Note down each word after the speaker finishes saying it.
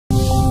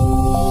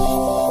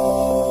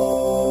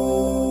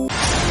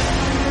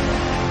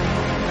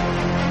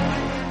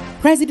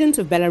President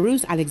of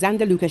Belarus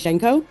Alexander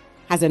Lukashenko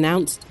has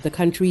announced the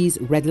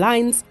country's red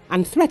lines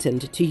and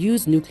threatened to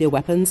use nuclear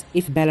weapons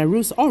if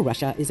Belarus or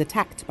Russia is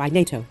attacked by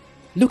NATO.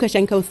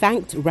 Lukashenko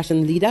thanked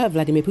Russian leader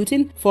Vladimir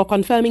Putin for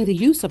confirming the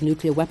use of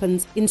nuclear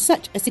weapons in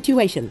such a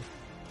situation.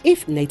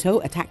 If NATO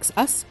attacks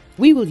us,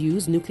 we will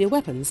use nuclear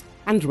weapons,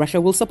 and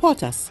Russia will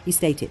support us, he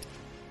stated.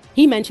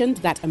 He mentioned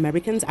that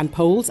Americans and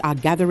Poles are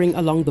gathering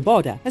along the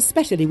border,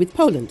 especially with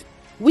Poland.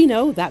 We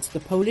know that the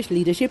Polish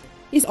leadership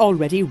is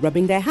already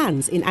rubbing their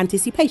hands in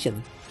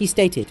anticipation, he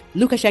stated.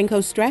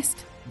 Lukashenko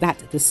stressed that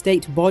the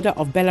state border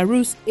of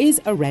Belarus is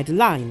a red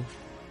line.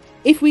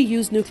 If we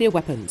use nuclear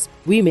weapons,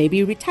 we may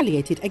be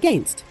retaliated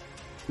against,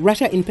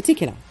 Russia in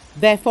particular.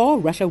 Therefore,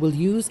 Russia will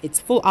use its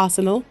full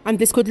arsenal, and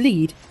this could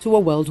lead to a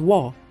world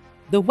war.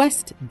 The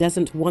West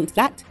doesn't want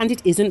that, and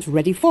it isn't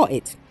ready for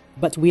it.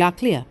 But we are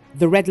clear,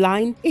 the red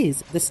line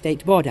is the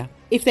state border.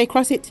 If they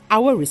cross it,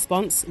 our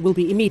response will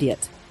be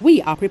immediate. We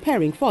are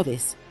preparing for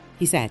this,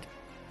 he said.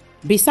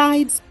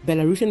 Besides,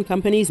 Belarusian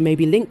companies may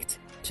be linked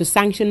to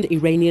sanctioned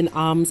Iranian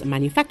arms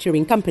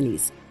manufacturing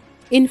companies.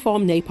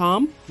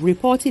 InformNapalm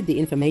reported the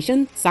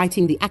information,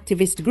 citing the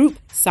activist group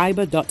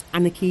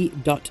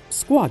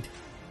Cyber.Anarchy.Squad.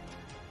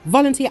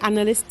 Volunteer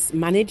analysts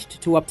managed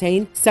to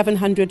obtain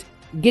 700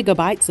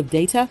 gigabytes of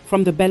data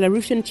from the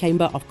Belarusian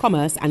Chamber of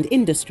Commerce and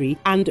Industry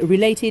and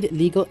related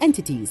legal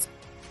entities.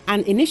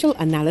 An initial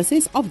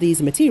analysis of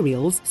these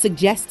materials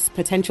suggests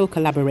potential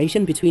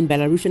collaboration between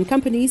Belarusian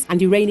companies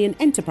and Iranian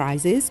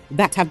enterprises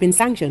that have been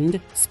sanctioned,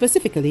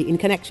 specifically in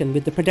connection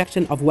with the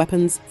production of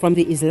weapons from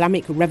the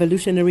Islamic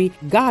Revolutionary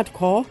Guard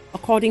Corps,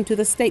 according to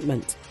the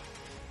statement.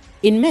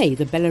 In May,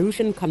 the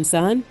Belarusian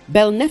concern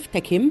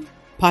Belneftekhim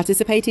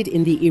participated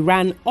in the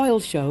Iran Oil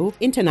Show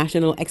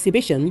international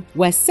exhibition,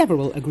 where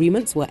several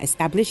agreements were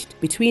established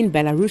between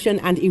Belarusian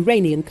and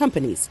Iranian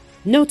companies.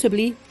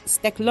 Notably,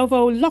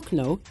 Steklovo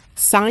Lokno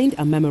signed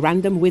a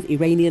memorandum with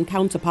Iranian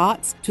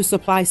counterparts to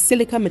supply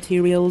silica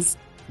materials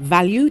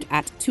valued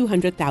at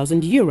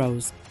 200,000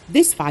 euros.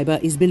 This fiber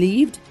is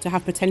believed to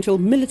have potential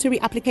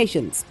military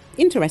applications.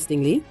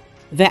 Interestingly,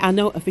 there are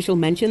no official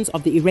mentions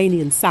of the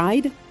Iranian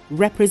side,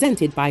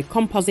 represented by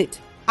composite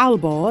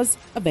albors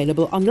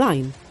available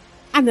online.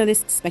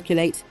 Analysts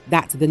speculate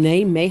that the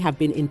name may have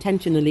been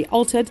intentionally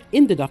altered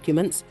in the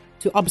documents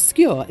to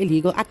obscure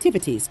illegal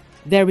activities.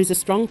 There is a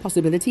strong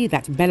possibility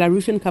that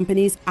Belarusian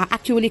companies are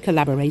actually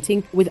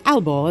collaborating with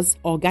Albor's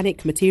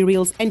Organic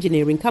Materials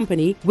Engineering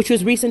Company, which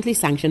was recently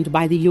sanctioned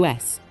by the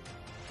US.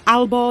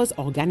 Albor's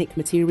Organic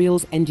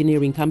Materials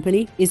Engineering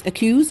Company is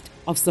accused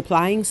of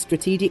supplying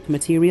strategic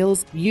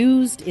materials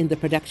used in the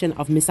production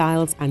of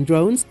missiles and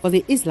drones for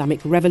the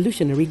Islamic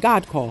Revolutionary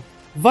Guard Corps.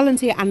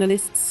 Volunteer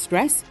analysts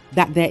stress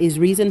that there is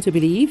reason to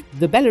believe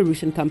the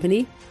Belarusian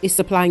company is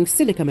supplying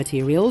silica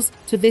materials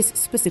to this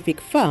specific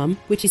firm,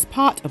 which is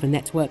part of a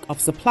network of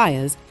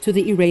suppliers to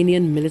the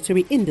Iranian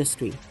military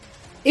industry.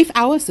 If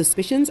our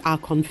suspicions are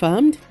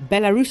confirmed,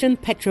 Belarusian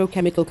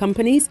petrochemical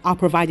companies are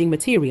providing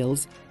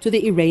materials to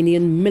the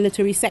Iranian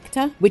military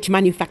sector, which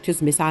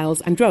manufactures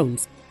missiles and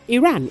drones.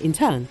 Iran, in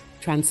turn,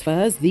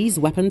 transfers these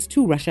weapons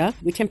to Russia,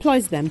 which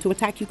employs them to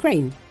attack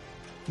Ukraine.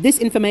 This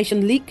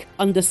information leak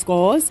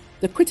underscores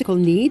the critical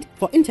need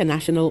for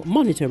international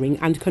monitoring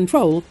and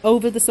control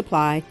over the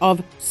supply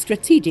of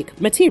strategic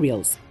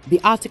materials,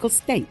 the article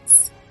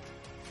states.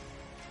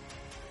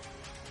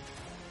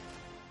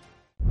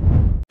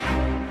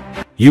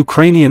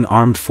 Ukrainian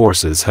armed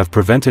forces have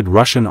prevented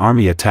Russian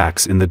army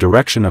attacks in the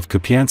direction of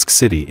Kupiansk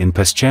city in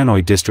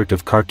Peshchanoy district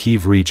of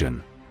Kharkiv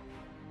region.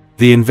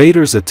 The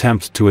invaders'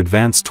 attempt to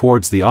advance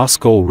towards the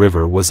Oskol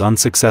River was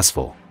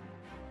unsuccessful.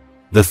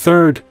 The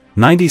 3rd,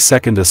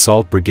 92nd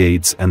Assault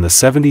Brigades and the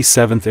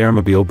 77th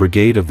Airmobile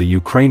Brigade of the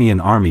Ukrainian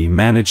Army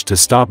managed to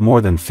stop more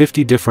than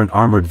 50 different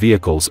armored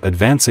vehicles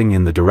advancing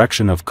in the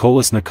direction of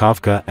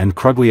Kolesnikovka and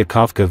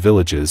Krugliakovka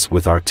villages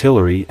with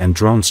artillery and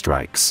drone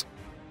strikes.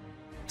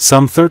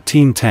 Some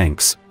 13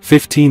 tanks,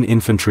 15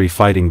 infantry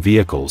fighting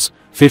vehicles,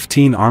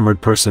 15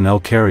 armored personnel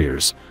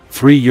carriers,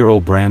 3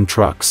 Ural brand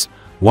trucks,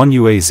 1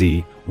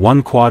 UAZ,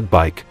 1 quad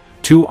bike,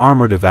 2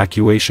 armored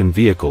evacuation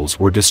vehicles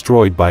were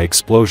destroyed by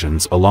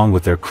explosions along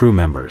with their crew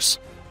members.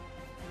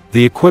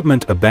 The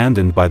equipment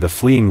abandoned by the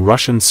fleeing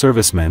Russian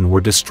servicemen were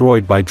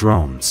destroyed by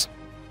drones.